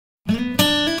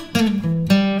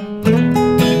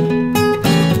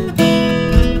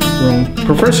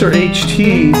Professor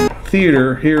HT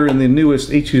Theater here in the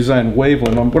newest HT Design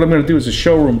Waveland. What I'm going to do is a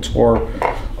showroom tour,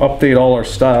 update all our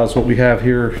styles, what we have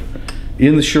here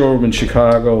in the showroom in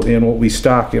Chicago and what we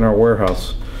stock in our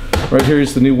warehouse. Right here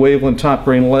is the new Waveland top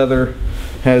grain leather.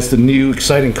 Has the new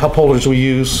exciting cup holders we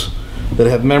use that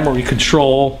have memory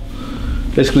control.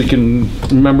 Basically you can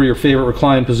remember your favorite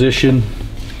recline position.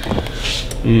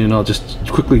 And I'll just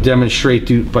quickly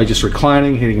demonstrate by just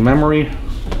reclining, hitting memory,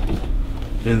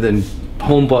 and then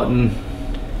home button,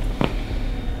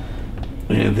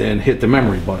 and then hit the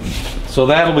memory button. So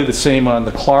that'll be the same on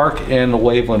the Clark and the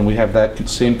Waveland. We have that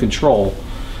same control.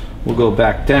 We'll go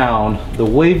back down. The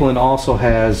Waveland also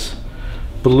has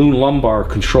balloon lumbar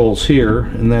controls here,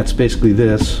 and that's basically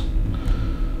this.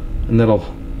 And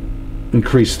that'll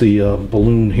increase the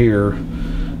balloon here.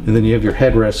 And then you have your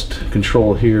headrest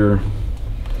control here.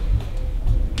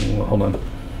 Well, hold on,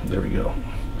 there we go.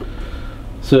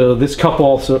 So this cup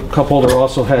holder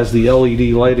also has the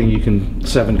LED lighting. You can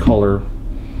 7-color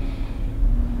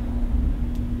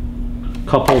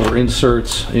cup holder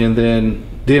inserts, and then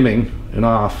dimming and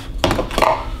off.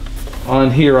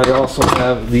 On here I also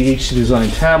have the HT Design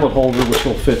tablet holder, which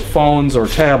will fit phones or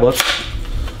tablets,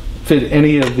 fit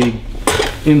any of the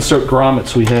insert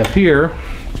grommets we have here.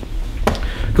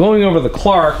 Going over the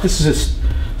Clark, this is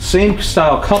the same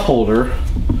style cup holder,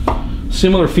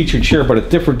 similar featured chair, but a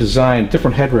different design,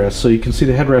 different headrest. So you can see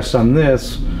the headrest on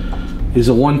this is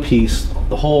a one piece.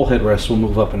 The whole headrest will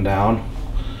move up and down.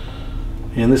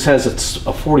 And this has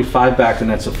a 45 back, and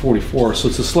that's a 44. So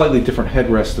it's a slightly different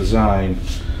headrest design.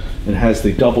 It has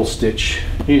the double stitch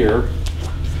here,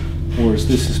 whereas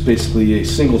this is basically a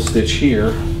single stitch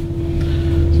here.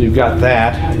 So you've got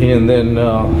that, and then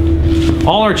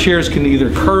all our chairs can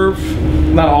either curve,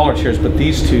 not all our chairs, but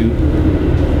these two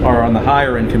are on the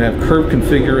higher end, can have curved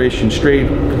configuration, straight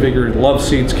configured love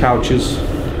seats, couches.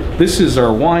 This is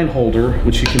our wine holder,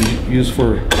 which you can use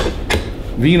for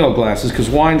vino glasses, because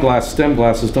wine glass, stem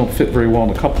glasses don't fit very well in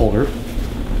the cup holder.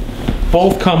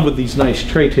 Both come with these nice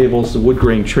tray tables, the wood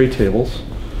grain tray tables.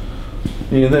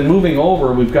 And then moving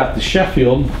over, we've got the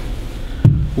Sheffield,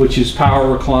 which is power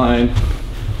recline,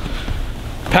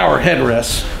 power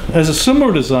headrest. It has a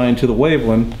similar design to the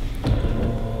Waveland,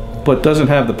 but doesn't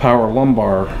have the power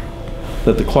lumbar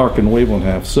that the Clark and Waveland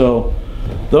have. So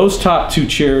those top two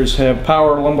chairs have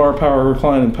power lumbar, power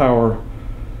recline, and power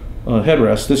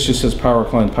headrest. This just says power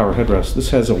recline, power headrest.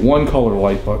 This has a 1-color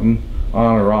light button,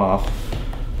 on or off.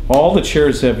 All the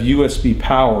chairs have USB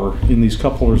power in these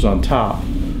cup holders on top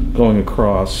going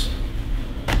across.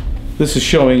 This is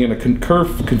showing in a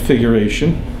curved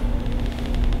configuration.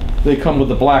 They come with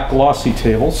the black glossy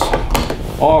tables.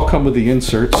 All come with the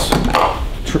inserts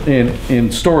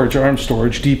and storage, arm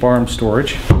storage, deep arm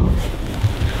storage.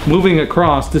 Moving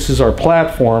across, this is our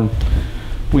platform.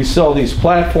 We sell these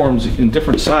platforms in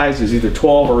different sizes, either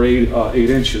 12 or 8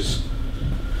 inches,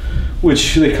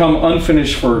 which they come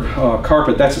unfinished for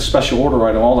carpet. That's a special order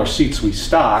item. All our seats we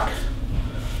stock.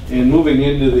 And moving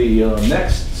into the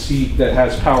next seat that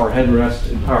has power headrest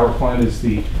and power recline is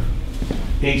the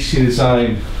HT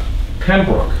Design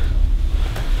Pembroke.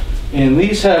 And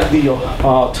these have the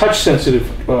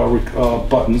touch-sensitive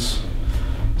buttons.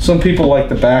 Some people like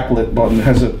the backlit button. It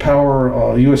has a power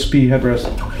USB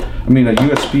headrest. I mean a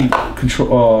USB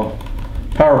control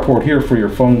power port here for your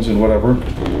phones and whatever.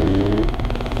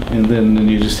 And then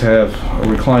you just have a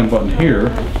recline button here.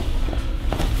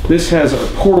 This has a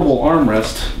portable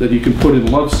armrest that you can put in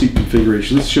love seat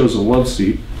configuration. This shows a love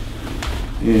seat,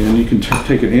 and you can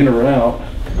take it in or out.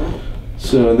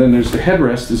 So then there's the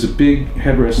headrest. There's a big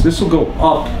headrest. This will go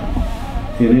up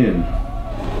and in,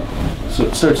 so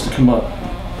it starts to come up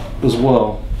as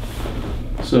well.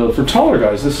 So for taller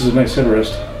guys, this is a nice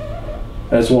headrest,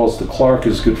 as well as the Clark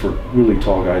is good for really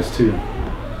tall guys too.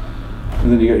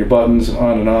 And then you got your buttons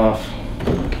on and off.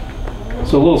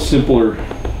 So a little simpler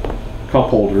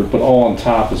cup holder, but all on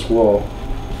top as well.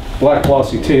 Black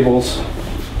glossy tables.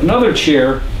 Another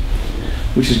chair,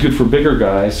 which is good for bigger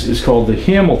guys, is called the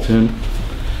Hamilton.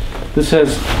 This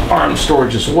has arm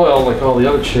storage as well, like all the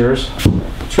other chairs.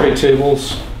 Tray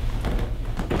tables.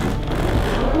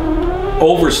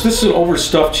 This is an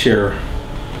overstuffed chair.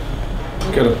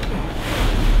 Got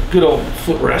a good old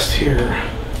footrest here.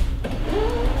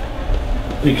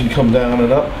 You can come down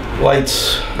and up.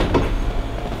 Lights.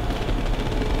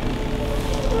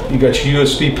 You got your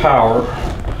USB power.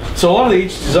 So a lot of the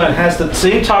HT Design has the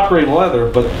same top grade leather,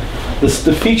 but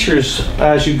the features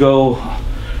as you go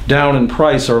down in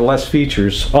price are less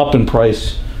features. Up in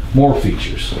price, more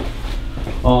features.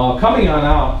 Coming on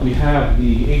out, we have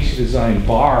the HT Design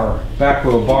bar, back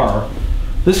row bar.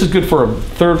 This is good for a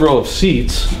third row of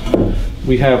seats.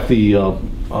 we have the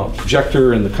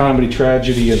projector and the comedy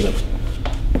tragedy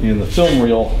and the film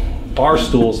reel bar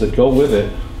stools that go with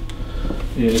it.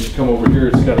 And if you come over here,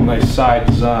 it's got a nice side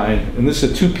design. And this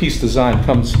is a two-piece design,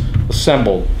 comes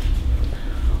assembled.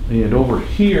 And over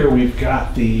here, we've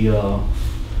got the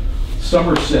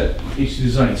Somerset, HD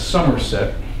Design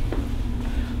Somerset.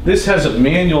 This has a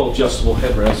manual adjustable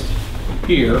headrest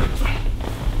here,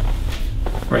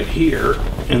 right here.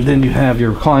 And then you have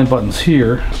your recline buttons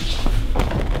here.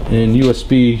 And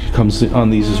USB comes on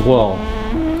these as well.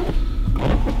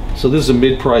 So this is a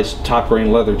mid-priced top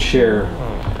grain leather chair.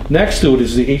 Next to it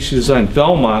is the HD Design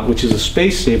Belmont, which is a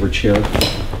space saver chair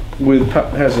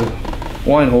has a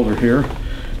wine holder here,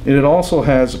 and it also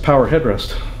has a power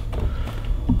headrest.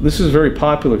 This is a very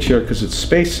popular chair because it's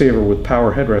space saver with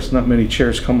power headrest. Not many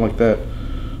chairs come like that.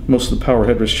 Most of the power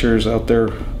headrest chairs out there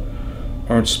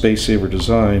aren't space saver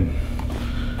design.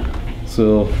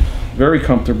 So very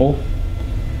comfortable.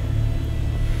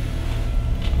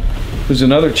 There's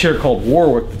another chair called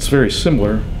Warwick that's very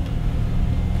similar.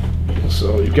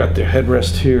 So you've got the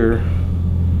headrest here,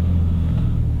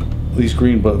 these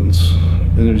green buttons,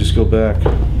 and then just go back.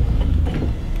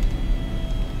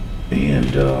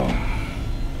 And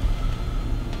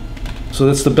so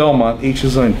that's the Belmont, HD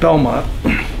Design Belmont.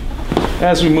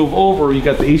 As we move over, you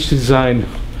got the HD Design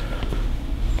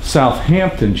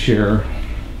Southampton chair.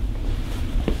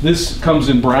 This comes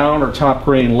in brown or top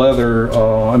grain leather,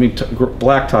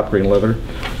 black top grain leather,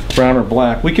 brown or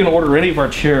black. We can order any of our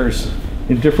chairs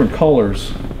in different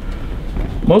colors.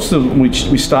 Most of them we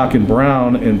stock in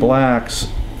brown and blacks,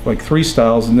 like 3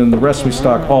 styles, and then the rest we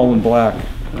stock all in black.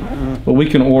 But we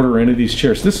can order any of these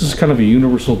chairs. This is kind of a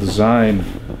universal design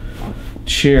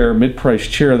chair, mid-price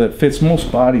chair that fits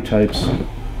most body types,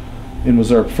 and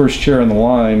was our first chair in the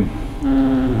line,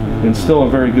 and still a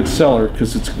very good seller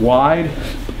because it's wide,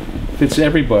 fits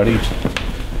everybody,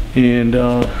 and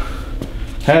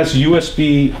has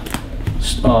USB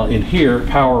in here,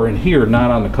 power in here, not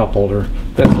on the cup holder.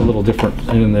 That's a little different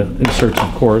in the inserts,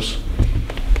 of course.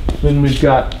 Then we've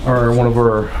got one of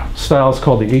our styles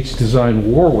called the HD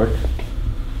Design Warwick,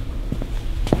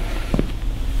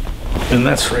 and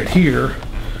that's right here.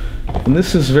 And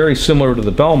this is very similar to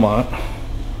the Belmont.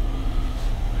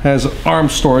 Has arm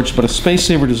storage, but a space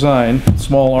saver design,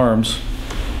 small arms,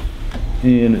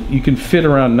 and you can fit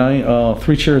around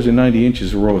 3 chairs in 90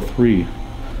 inches, a row of 3.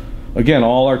 Again,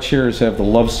 all our chairs have the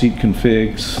love seat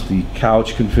configs, the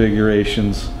couch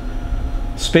configurations.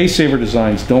 Space saver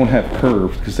designs don't have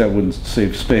curved because that wouldn't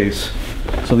save space.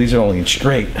 So these are only in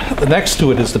straight. The next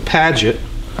to it is the Paget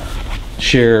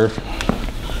chair.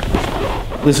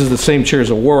 This is the same chair as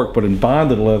a Warwick, but in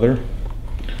bonded leather.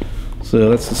 So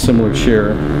that's a similar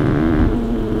chair.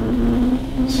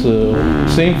 So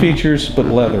same features, but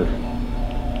leather.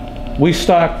 We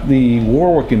stock the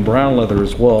Warwick in brown leather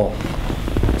as well.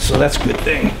 So that's a good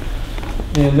thing.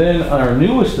 And then our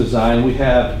newest design we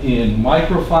have in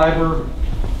microfiber,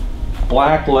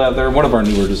 black leather, one of our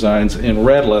newer designs, and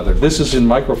red leather. This is in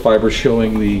microfiber,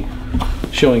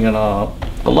 showing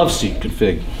a love seat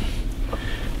config.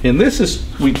 And this is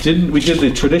we did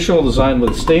the traditional design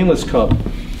with a stainless cup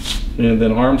and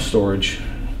then arm storage.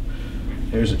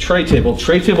 There's a tray table.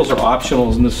 Tray tables are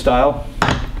optional in this style.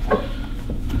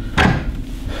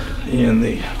 And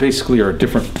they basically are a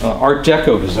different Art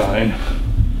Deco design.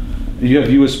 You have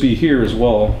USB here as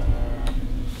well.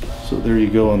 So there you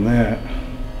go on that.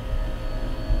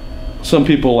 Some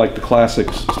people like the classic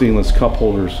stainless cup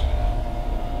holders.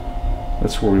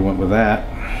 That's where we went with that.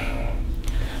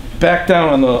 Back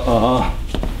down on the,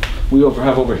 we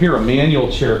have over here a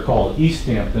manual chair called East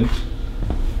Hampton.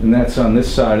 And that's on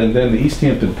this side. And then the East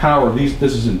Hampton Power, this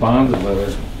is in bonded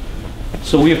leather.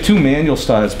 So we have 2 manual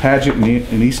styles, Paget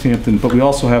and East Hampton, but we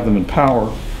also have them in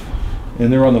power,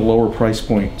 and they're on the lower price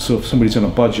point. So if somebody's on a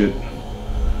budget,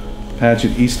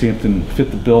 Paget, East Hampton fit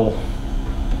the bill.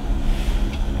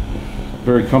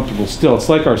 Very comfortable still. It's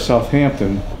like our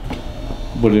Southampton,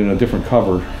 but in a different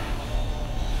cover.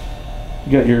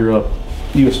 You got your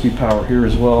USB power here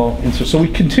as well. And so we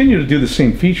continue to do the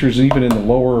same features even in the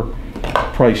lower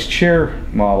price chair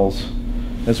models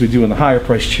as we do in the higher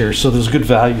price chairs. So there's good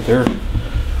value there.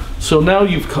 So now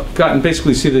you've gotten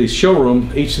basically see the showroom,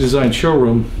 HD Design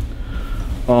Showroom,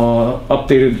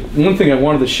 updated. One thing I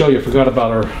wanted to show you, I forgot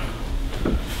about our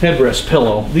headrest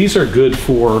pillow. These are good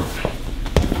for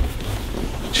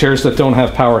chairs that don't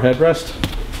have power headrest.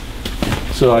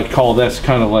 So I call this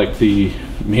kind of like the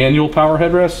manual power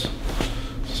headrest.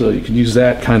 So you can use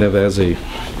that kind of as a,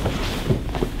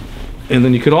 and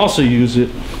then you could also use it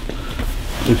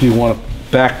if you want to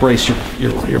back brace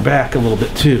your back a little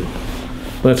bit too.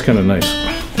 That's kind of nice.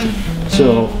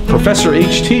 So, Professor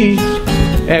HT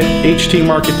at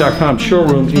htmarket.com,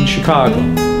 showroom in Chicago.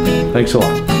 Thanks a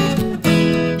lot.